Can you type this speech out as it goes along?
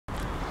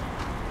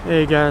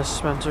Hey guys,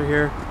 Spencer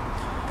here.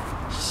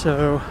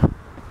 So,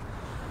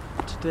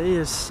 today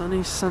is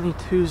sunny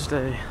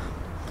Tuesday,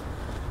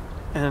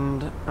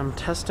 and I'm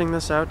testing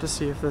this out to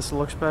see if this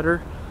looks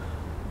better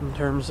in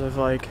terms of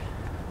like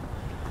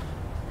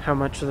how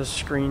much of the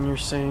screen you're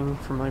seeing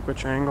from like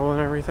which angle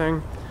and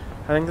everything.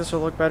 I think this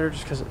will look better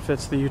just because it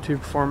fits the YouTube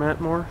format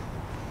more.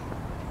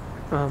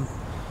 Yeah.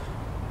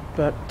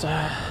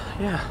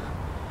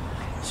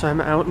 So I'm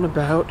out and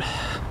about,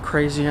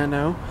 crazy I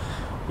know.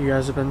 You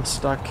guys have been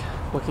stuck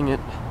looking at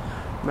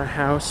my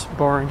house,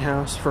 boring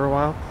house, for a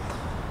while.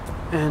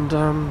 And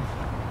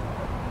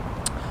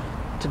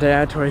today I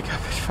had to wake up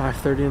at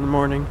 5:30 in the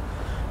morning.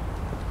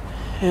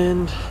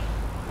 And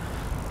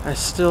I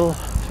still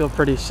feel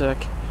pretty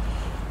sick.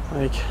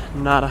 Like,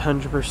 not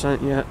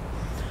 100% yet.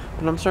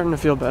 But I'm starting to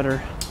feel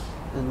better.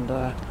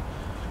 And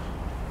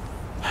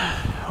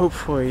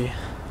hopefully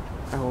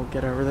I will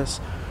get over this.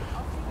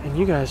 And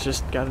you guys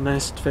just got a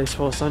nice face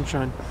full of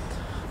sunshine.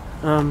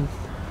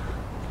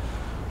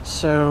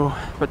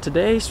 But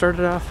today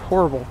started off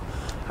horrible.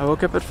 I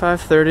woke up at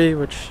 5:30,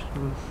 which,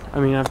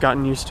 I mean, I've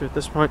gotten used to at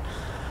this point.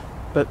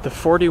 But the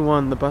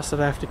 41, the bus that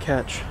I have to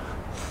catch,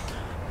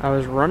 I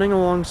was running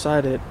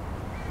alongside it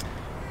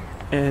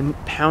and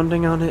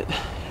pounding on it,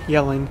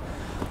 yelling,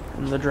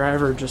 and the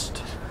driver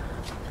just,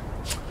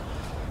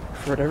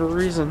 for whatever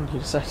reason, he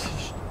decided to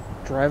just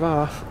drive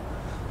off,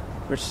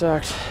 which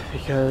sucked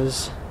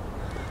because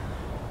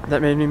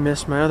that made me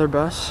miss my other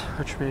bus,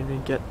 which made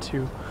me get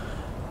to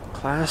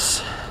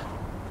class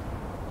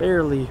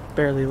barely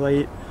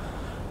late.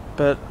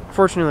 But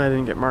fortunately I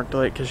didn't get marked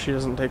late because she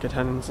doesn't take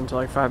attendance until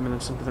like 5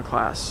 minutes into the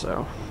class,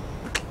 so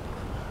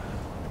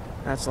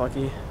that's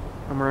lucky.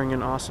 I'm wearing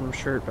an awesome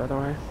shirt, by the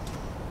way.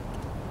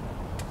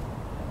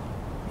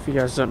 If you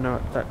guys don't know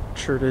what that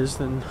shirt is,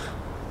 then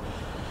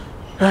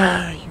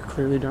you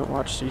clearly don't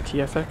watch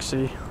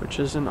CTFXC, which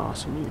is an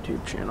awesome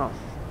YouTube channel.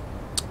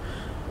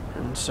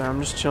 And so I'm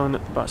just chilling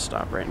at the bus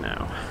stop right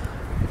now.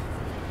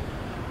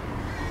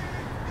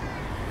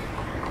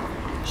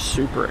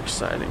 Super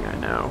exciting, I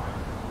know.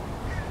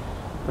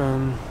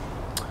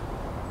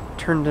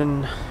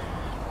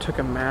 Took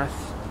a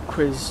math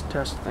quiz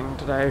test thing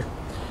today,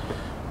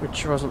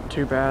 which wasn't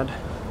too bad.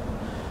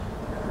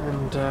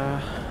 And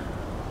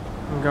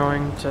I'm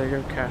going to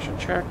go cash a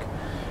check,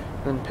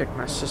 then pick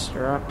my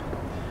sister up,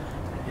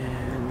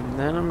 and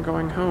then I'm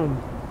going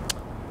home.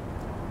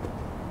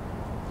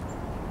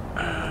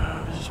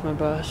 Is this my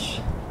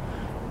bus?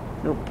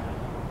 Nope,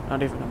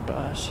 not even a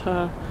bus.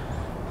 I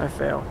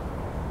fail.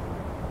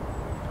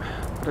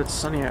 But it's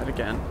sunny out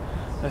again.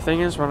 The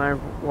thing is, when I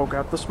woke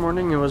up this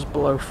morning, it was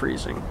below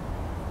freezing.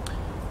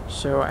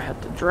 So I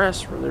had to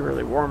dress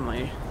really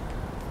warmly.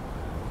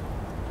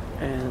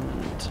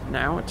 And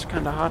now it's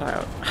kind of hot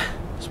out.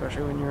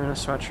 Especially when you're in a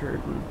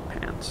sweatshirt and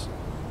pants.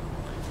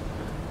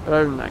 But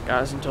other than that,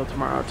 guys, until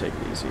tomorrow, take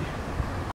it easy.